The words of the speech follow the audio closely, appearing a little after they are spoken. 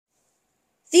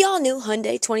The all-new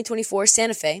Hyundai 2024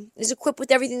 Santa Fe is equipped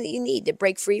with everything that you need to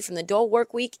break free from the dull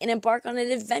work week and embark on an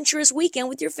adventurous weekend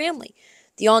with your family.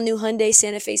 The all-new Hyundai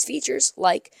Santa Fe's features,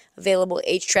 like available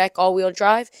H-Track all-wheel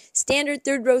drive, standard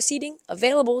third-row seating,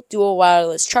 available dual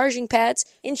wireless charging pads,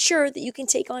 ensure that you can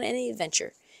take on any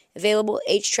adventure. Available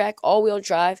H-Track all-wheel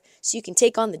drive so you can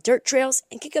take on the dirt trails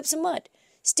and kick up some mud.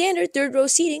 Standard third-row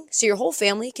seating so your whole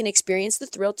family can experience the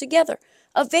thrill together.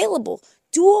 Available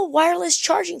dual wireless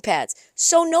charging pads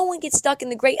so no one gets stuck in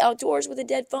the great outdoors with a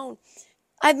dead phone.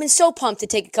 I've been so pumped to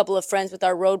take a couple of friends with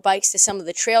our road bikes to some of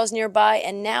the trails nearby,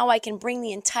 and now I can bring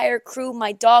the entire crew,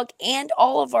 my dog, and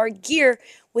all of our gear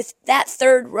with that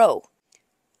third row.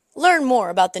 Learn more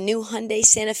about the new Hyundai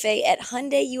Santa Fe at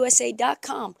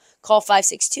HyundaiUSA.com. Call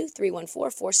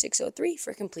 562-314-4603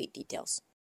 for complete details.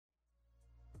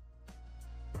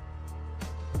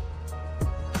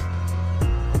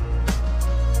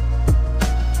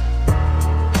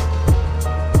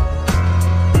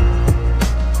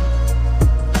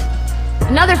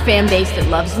 Another fan base that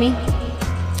loves me,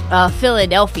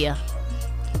 Philadelphia.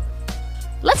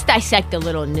 Let's dissect a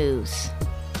little news.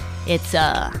 It's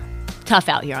tough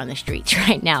out here on the streets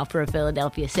right now for a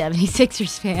Philadelphia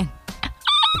 76ers fan.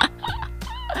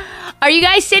 Are you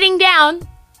guys sitting down?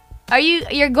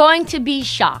 You're going to be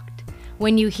shocked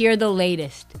when you hear the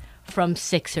latest from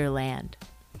Sixerland.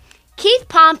 Keith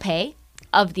Pompey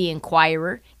of The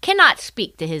Inquirer cannot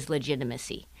speak to his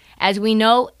legitimacy. As we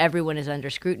know, everyone is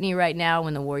under scrutiny right now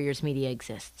when the Warriors media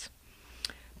exists.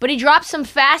 But he dropped some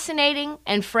fascinating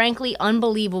and frankly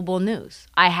unbelievable news.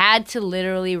 I had to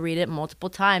literally read it multiple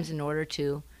times in order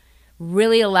to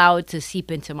really allow it to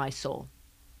seep into my soul.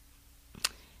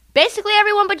 Basically,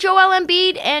 everyone but Joel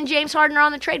Embiid and James Harden are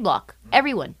on the trade block.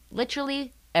 Everyone.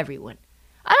 Literally everyone.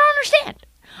 I don't understand.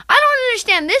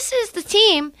 This is the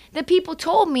team that people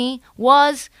told me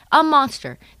was a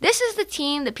monster. This is the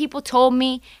team that people told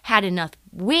me had enough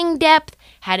wing depth,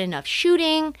 had enough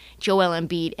shooting, Joel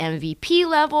Embiid MVP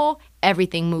level,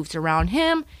 everything moves around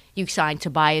him. You signed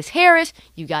Tobias Harris,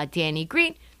 you got Danny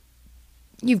Green,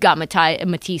 you've got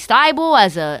Matisse Thybulle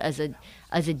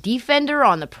as a defender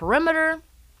on the perimeter.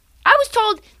 I was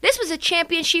told this was a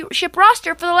championship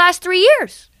roster for the last 3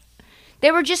 years.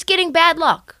 They were just getting bad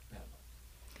luck.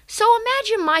 So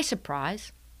imagine my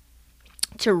surprise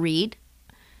to read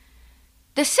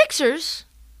the Sixers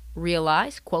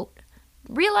realize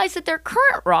that their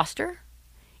current roster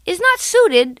is not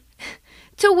suited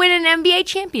to win an NBA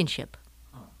championship.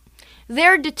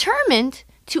 They're determined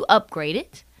to upgrade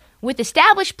it with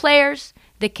established players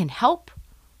that can help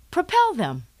propel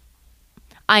them.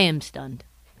 I am stunned.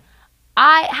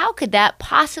 How could they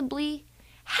possibly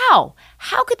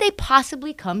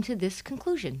come to this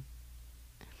conclusion?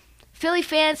 Philly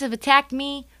fans have attacked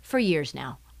me for years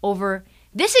now over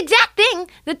this exact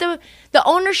thing that the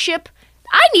ownership,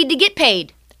 I need to get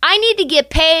paid. I need to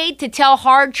get paid to tell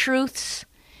hard truths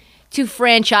to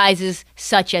franchises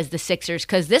such as the Sixers,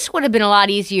 because this would have been a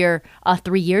lot easier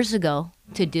 3 years ago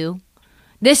to do.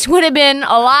 This would have been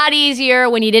a lot easier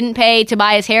when you didn't pay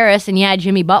Tobias Harris and you had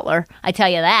Jimmy Butler. I tell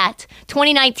you that.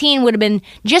 2019 would have been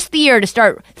just the year to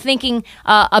start thinking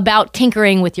about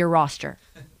tinkering with your roster.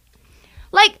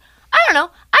 Like, I don't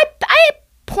know. I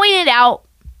pointed out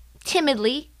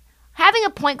timidly, having a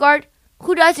point guard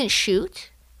who doesn't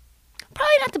shoot,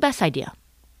 probably not the best idea.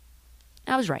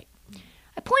 I was right.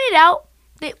 I pointed out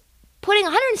that putting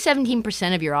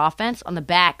 117% of your offense on the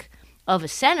back of a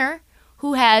center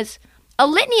who has a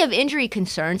litany of injury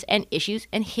concerns and issues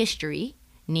and history,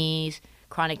 knees,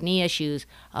 chronic knee issues,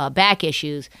 back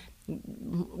issues,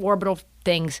 orbital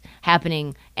things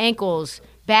happening, ankles,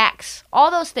 backs,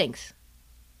 all those things.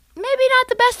 Maybe not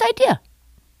the best idea.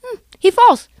 He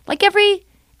falls like every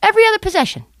other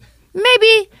possession.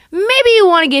 Maybe you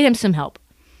want to get him some help.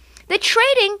 The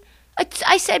trading,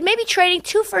 I said maybe trading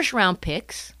 2 first-round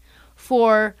picks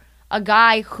for a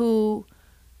guy who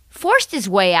forced his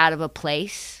way out of a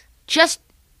place just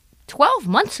 12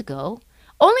 months ago,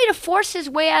 only to force his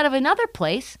way out of another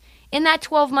place in that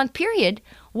 12-month period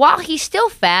while he's still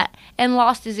fat and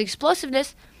lost his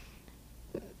explosiveness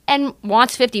and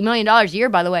wants $50 million a year,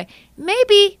 by the way,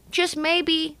 maybe, just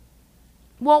maybe,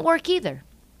 won't work either.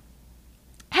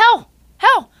 Hell,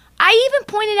 I even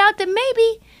pointed out that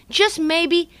maybe, just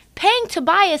maybe, paying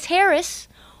Tobias Harris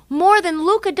more than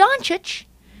Luka Doncic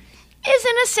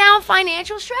isn't a sound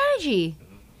financial strategy.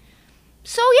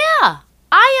 So yeah,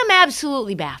 I am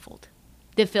absolutely baffled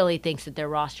that Philly thinks that their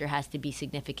roster has to be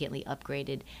significantly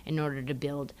upgraded in order to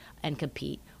build and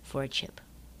compete for a chip.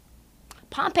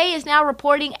 Pompey is now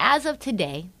reporting as of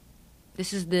today,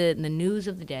 this is the news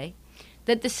of the day,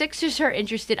 that the Sixers are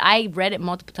interested. I read it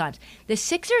multiple times. The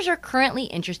Sixers are currently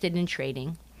interested in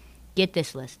trading, get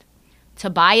this list,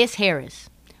 Tobias Harris,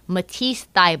 Matisse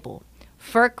Thybulle,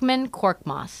 Furkman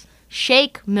Korkmaz,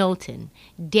 Shake Milton,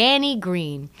 Danny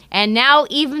Green, and now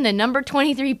even the number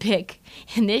 23 pick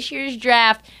in this year's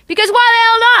draft. Because why the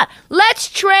hell not? Let's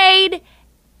trade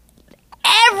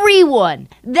everyone.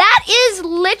 That is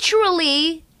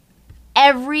literally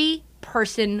every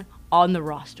person on the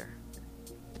roster.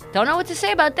 Don't know what to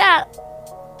say about that.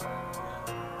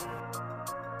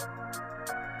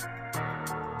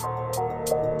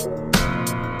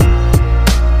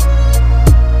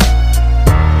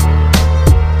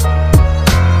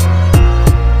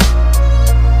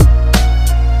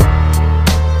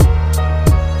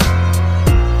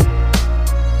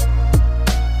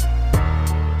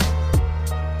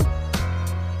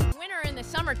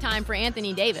 For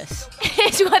Anthony Davis.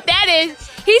 It's what that is.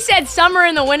 He said summer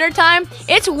in the wintertime.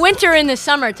 It's winter in the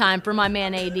summertime for my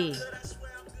man AD.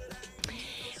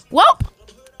 Well,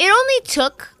 it only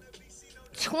took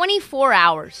 24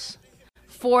 hours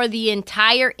for the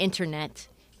entire internet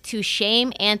to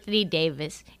shame Anthony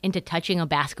Davis into touching a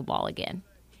basketball again.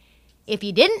 If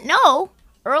you didn't know,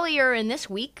 earlier in this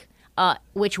week,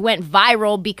 which went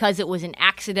viral because it was an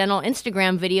accidental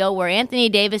Instagram video where Anthony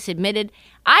Davis admitted,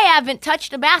 I haven't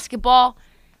touched a basketball,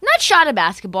 not shot a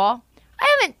basketball.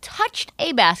 I haven't touched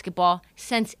a basketball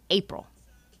since April.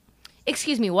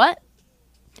 Excuse me, what?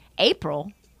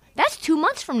 April? That's 2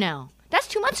 months from now. That's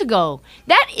 2 months ago.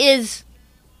 That is,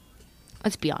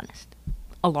 let's be honest,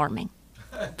 alarming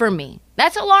for me.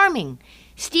 That's alarming.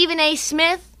 Stephen A.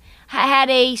 Smith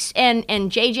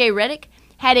and J.J. Redick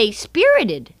had a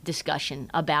spirited discussion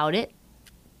about it,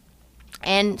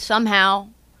 and somehow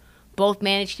both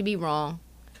managed to be wrong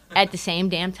at the same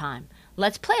damn time.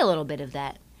 Let's play a little bit of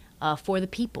that for the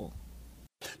people.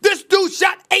 This dude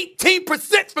shot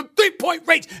 18% from three-point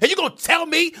range, and you're going to tell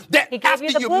me that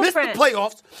after you missed the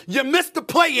playoffs, you missed the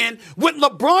play-in with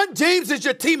LeBron James as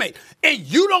your teammate, and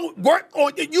you're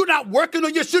not working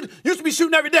on your shooting. You should be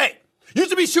shooting every day. You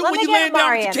should be shooting when you're laying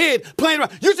down with your kid, playing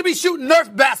around. You should be shooting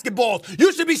Nerf basketballs.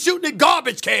 You should be shooting in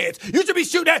garbage cans. You should be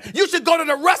shooting that. You should go to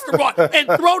the restaurant and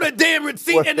throw the damn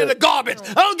receipt into the garbage.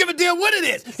 I don't give a damn what it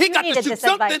is. He got to shoot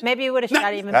something. Maybe you would have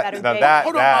shot even better.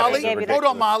 Hold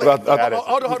on, Molly.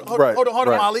 Hold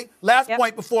on, Molly. Last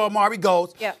point before Amari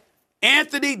goes.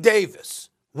 Anthony Davis,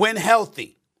 when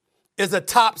healthy, is a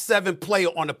top 7 player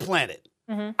on the planet.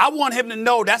 I want him to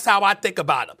know that's how I think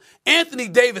about him. Anthony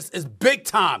Davis is big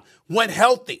time when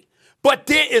healthy, but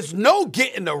there is no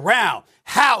getting around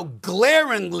how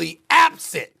glaringly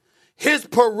absent his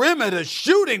perimeter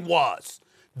shooting was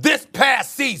this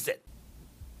past season.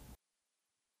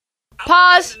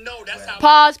 Pause. That's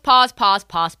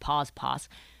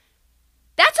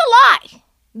a lie.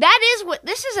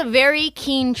 This is a very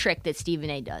keen trick that Stephen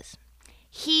A. does.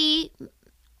 He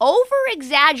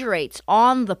over-exaggerates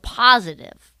on the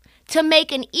positive to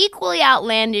make an equally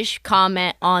outlandish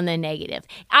comment on the negative.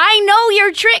 I know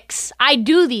your tricks. I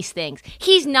do these things.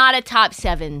 He's not a top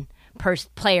 7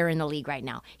 player in the league right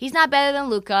now. He's not better than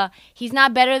Luka. He's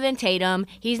not better than Tatum.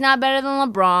 He's not better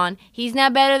than LeBron. He's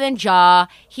not better than Ja.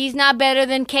 He's not better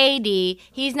than KD.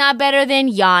 He's not better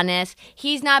than Giannis.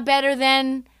 He's not better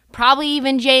than probably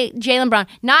even Jaylen Brown.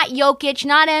 Not Jokic,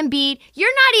 not Embiid.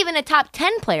 You're not even a top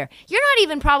 10 player. You're not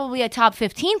even probably a top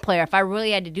 15 player if I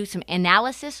really had to do some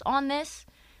analysis on this.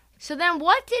 So then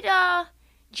what did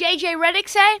J.J. Redick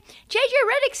say? J.J.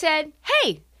 Redick said,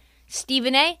 hey,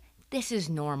 Stephen A., this is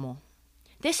normal.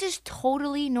 This is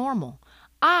totally normal.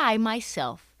 I,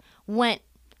 myself, went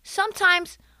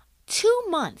sometimes 2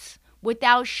 months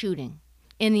without shooting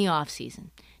in the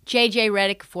offseason. J.J.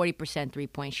 Redick, 40%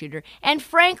 three-point shooter. And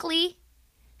frankly,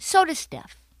 so does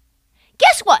Steph.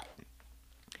 Guess what?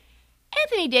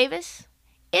 Anthony Davis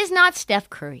is not Steph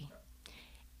Curry.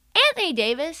 Anthony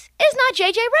Davis is not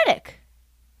J.J. Redick.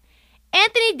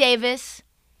 Anthony Davis,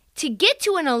 to get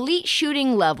to an elite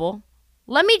shooting level,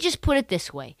 let me just put it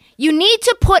this way. You need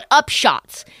to put up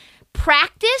shots.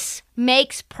 Practice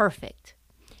makes perfect.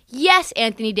 Yes,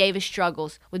 Anthony Davis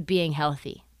struggles with being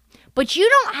healthy. But you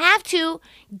don't have to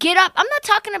get up. I'm not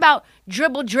talking about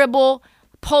dribble,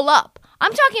 pull up.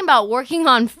 I'm talking about working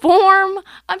on form.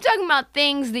 I'm talking about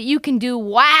things that you can do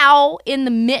in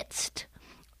the midst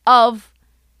of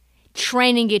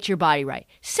training, get your body right.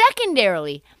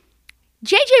 Secondarily,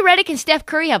 J.J. Redick and Steph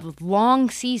Curry have long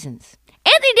seasons.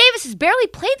 Anthony Davis has barely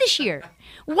played this year.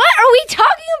 What are we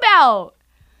talking about?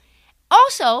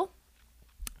 Also,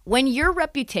 when your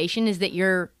reputation is that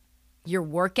your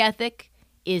work ethic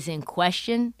is in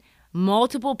question,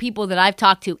 multiple people that I've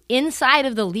talked to inside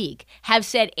of the league have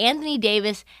said Anthony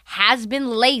Davis has been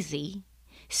lazy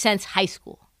since high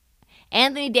school.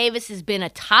 Anthony Davis has been a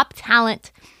top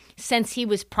talent since he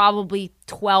was probably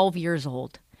 12 years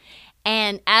old.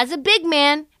 And as a big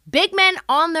men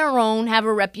on their own have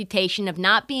a reputation of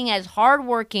not being as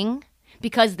hardworking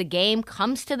because the game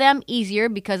comes to them easier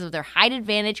because of their height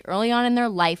advantage early on in their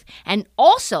life, and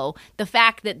also the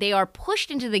fact that they are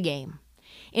pushed into the game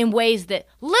in ways that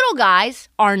little guys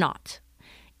are not.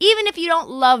 Even if you don't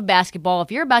love basketball,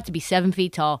 if you're about to be 7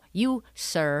 feet tall, you,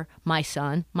 sir, my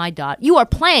son, my daughter, you are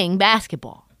playing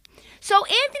basketball. So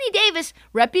Anthony Davis,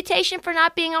 reputation for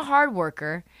not being a hard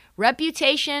worker,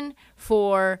 reputation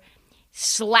for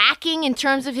slacking in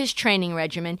terms of his training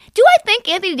regimen. Do I think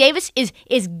Anthony Davis is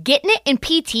getting it in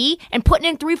PT and putting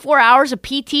in 3-4 hours of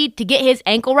PT to get his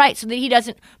ankle right so that he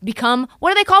doesn't become,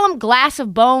 what do they call him, glass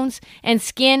of bones and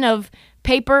skin of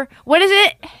paper? What is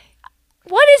it?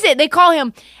 What is it they call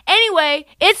him? Anyway,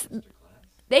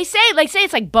 they say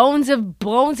it's like bones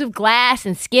of glass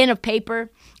and skin of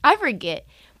paper. I forget.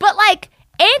 But like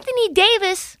Anthony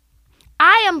Davis,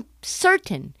 I am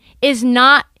certain is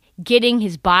not getting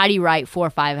his body right 4 or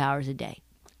 5 hours a day.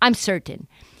 I'm certain.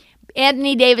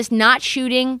 Anthony Davis not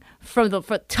shooting for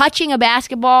touching a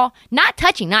basketball, not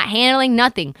touching, not handling,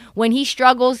 nothing. When he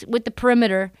struggles with the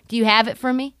perimeter, do you have it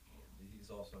for me?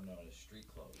 He's also known as street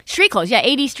clothes. Street clothes, yeah,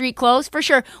 80 street clothes, for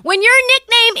sure. When your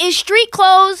nickname is street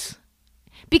clothes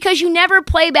because you never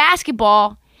play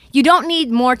basketball, you don't need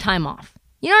more time off.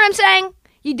 You know what I'm saying?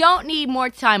 You don't need more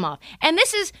time off. And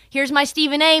here's my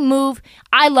Stephen A move.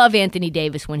 I love Anthony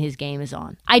Davis when his game is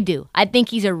on. I do. I think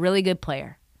he's a really good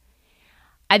player.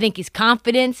 I think his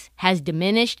confidence has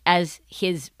diminished as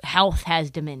his health has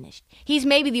diminished. He's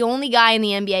maybe the only guy in the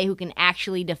NBA who can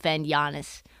actually defend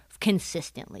Giannis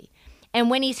consistently. And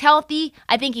when he's healthy,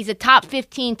 I think he's a top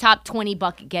 15, top 20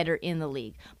 bucket getter in the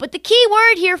league. But the key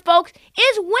word here, folks,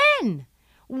 is when.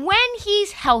 When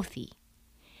he's healthy.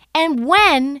 And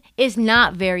when is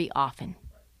not very often.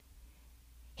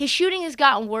 His shooting has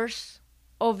gotten worse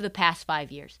over the past 5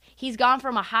 years. He's gone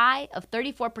from a high of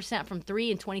 34% from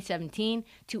three in 2017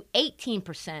 to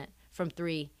 18% from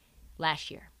three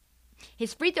last year.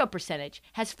 His free throw percentage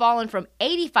has fallen from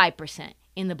 85%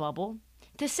 in the bubble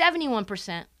to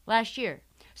 71% last year.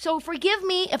 So forgive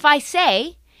me if I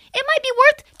say it might be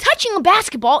worth touching a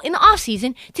basketball in the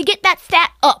offseason to get that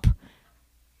stat up.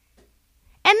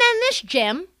 And then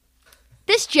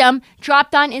this gem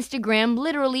dropped on Instagram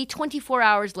literally 24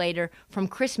 hours later from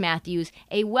Chris Matthews,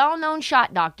 a well-known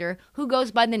shot doctor who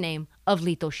goes by the name of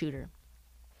Lethal Shooter.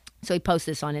 So he posts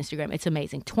this on Instagram. It's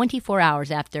amazing. 24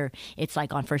 hours after it's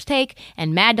like on First Take,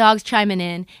 and Mad Dog's chiming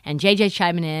in, and JJ's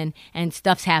chiming in, and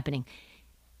stuff's happening.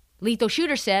 Lethal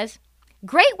Shooter says,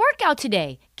 "Great workout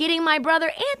today, getting my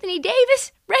brother Anthony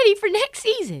Davis ready for next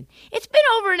season. It's been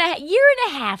over a year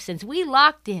and a half since we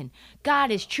locked in.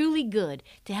 God is truly good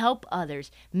to help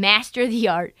others master the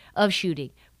art of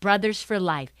shooting. Brothers for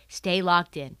life. Stay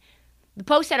locked in." The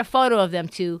post had a photo of them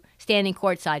two standing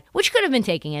courtside, which could have been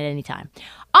taken at any time.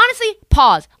 Honestly,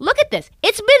 pause. Look at this.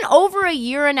 It's been over a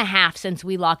year and a half since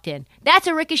we locked in. That's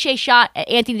a ricochet shot at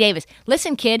Anthony Davis.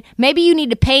 Listen, kid, maybe you need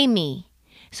to pay me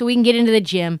so we can get into the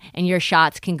gym and your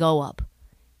shots can go up.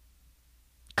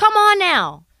 Come on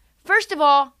now. First of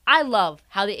all, I love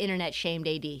how the internet shamed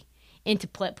AD into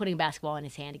putting basketball in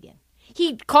his hand again.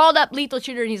 He called up Lethal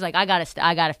Shooter and he's like, I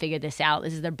gotta figure this out.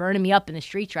 They're burning me up in the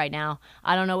streets right now.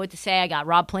 I don't know what to say. I got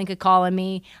Rob Pelinka calling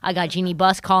me. I got Jeannie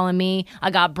Buss calling me.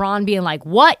 I got Braun being like,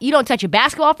 what? You don't touch a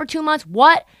basketball for 2 months?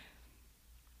 What?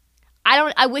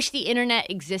 I wish the internet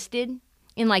existed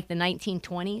in like the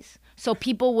 1920s. So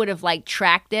people would have like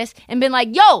tracked this and been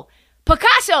like, yo,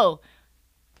 Picasso,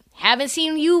 haven't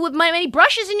seen you with many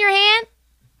brushes in your hand.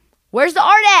 Where's the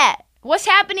art at? What's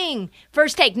happening?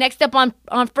 First Take. Next up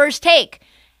on First Take.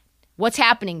 What's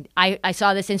happening? I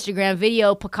saw this Instagram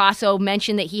video. Picasso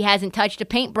mentioned that he hasn't touched a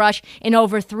paintbrush in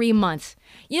over 3 months.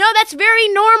 You know, that's very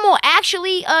normal.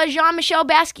 Actually, Jean-Michel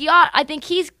Basquiat, I think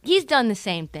he's done the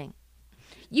same thing.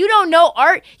 You don't know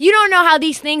art. You don't know how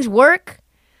these things work.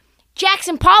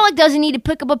 Jackson Pollock doesn't need to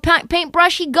pick up a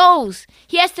paintbrush. He goes.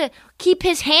 He has to keep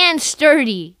his hands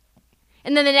sturdy.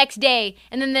 And then the next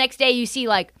day you see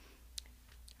like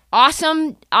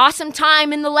awesome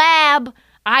time in the lab.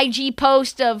 IG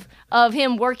post of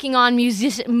him working on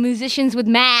musicians with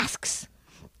masks.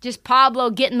 Just Pablo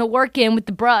getting the work in with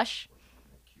the brush.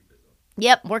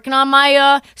 Yep, working on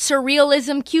my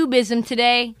surrealism cubism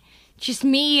today. Just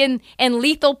me and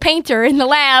Lethal Painter in the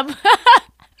lab.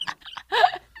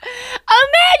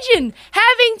 Imagine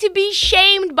having to be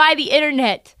shamed by the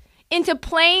internet into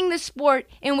playing the sport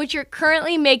in which you're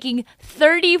currently making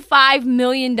 $35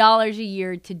 million a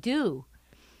year to do.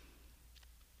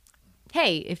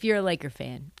 Hey, if you're a Laker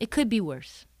fan, it could be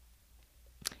worse.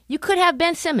 You could have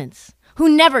Ben Simmons, who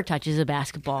never touches a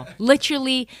basketball.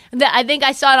 Literally, I think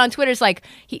I saw it on Twitter. It's like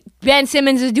Ben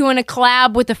Simmons is doing a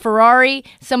collab with a Ferrari.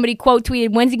 Somebody quote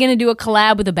tweeted, "When's he going to do a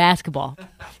collab with a basketball?"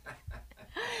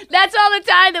 That's all the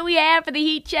time that we have for the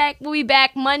Heat Check. We'll be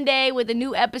back Monday with a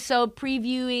new episode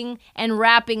previewing and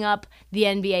wrapping up the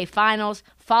NBA Finals.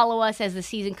 Follow us as the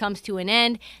season comes to an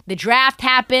end. The draft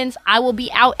happens. I will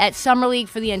be out at Summer League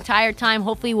for the entire time.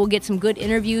 Hopefully we'll get some good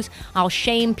interviews. I'll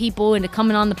shame people into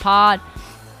coming on the pod.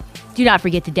 Do not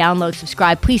forget to download,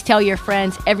 subscribe. Please tell your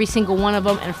friends, every single one of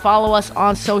them, and follow us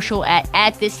on social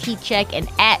at This Heat Check and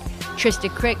at Trista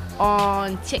Crick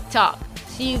on TikTok.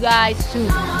 See you guys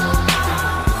soon.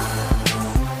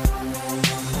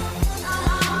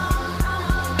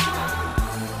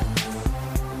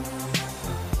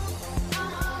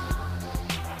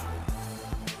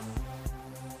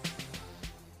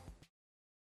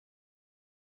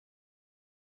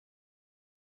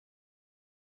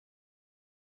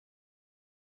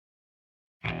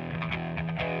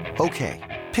 Okay,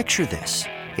 picture this.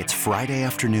 It's Friday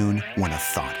afternoon when a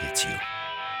thought hits you.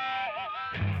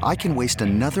 I can waste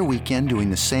another weekend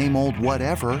doing the same old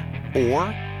whatever, or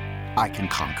I can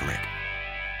conquer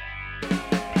it.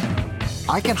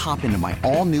 I can hop into my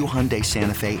all-new Hyundai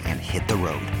Santa Fe and hit the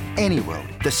road. Any road.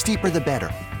 The steeper, the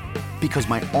better. Because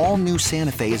my all-new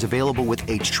Santa Fe is available with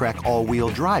H-Track all-wheel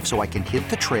drive, so I can hit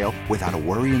the trail without a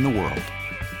worry in the world.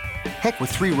 Heck, with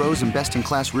 3 rows and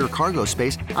best-in-class rear cargo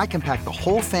space, I can pack the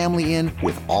whole family in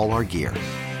with all our gear.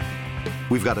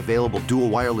 We've got available dual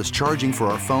wireless charging for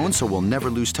our phones, so we'll never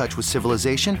lose touch with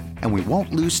civilization, and we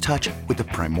won't lose touch with the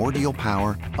primordial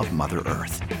power of Mother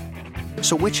Earth.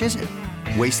 So which is it?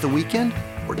 Waste the weekend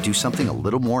or do something a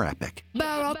little more epic?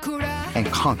 And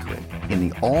conquer it in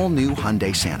the all-new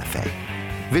Hyundai Santa Fe.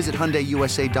 Visit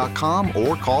HyundaiUSA.com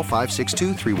or call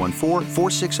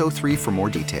 562-314-4603 for more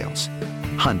details.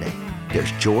 Hyundai,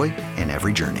 there's joy in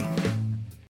every journey.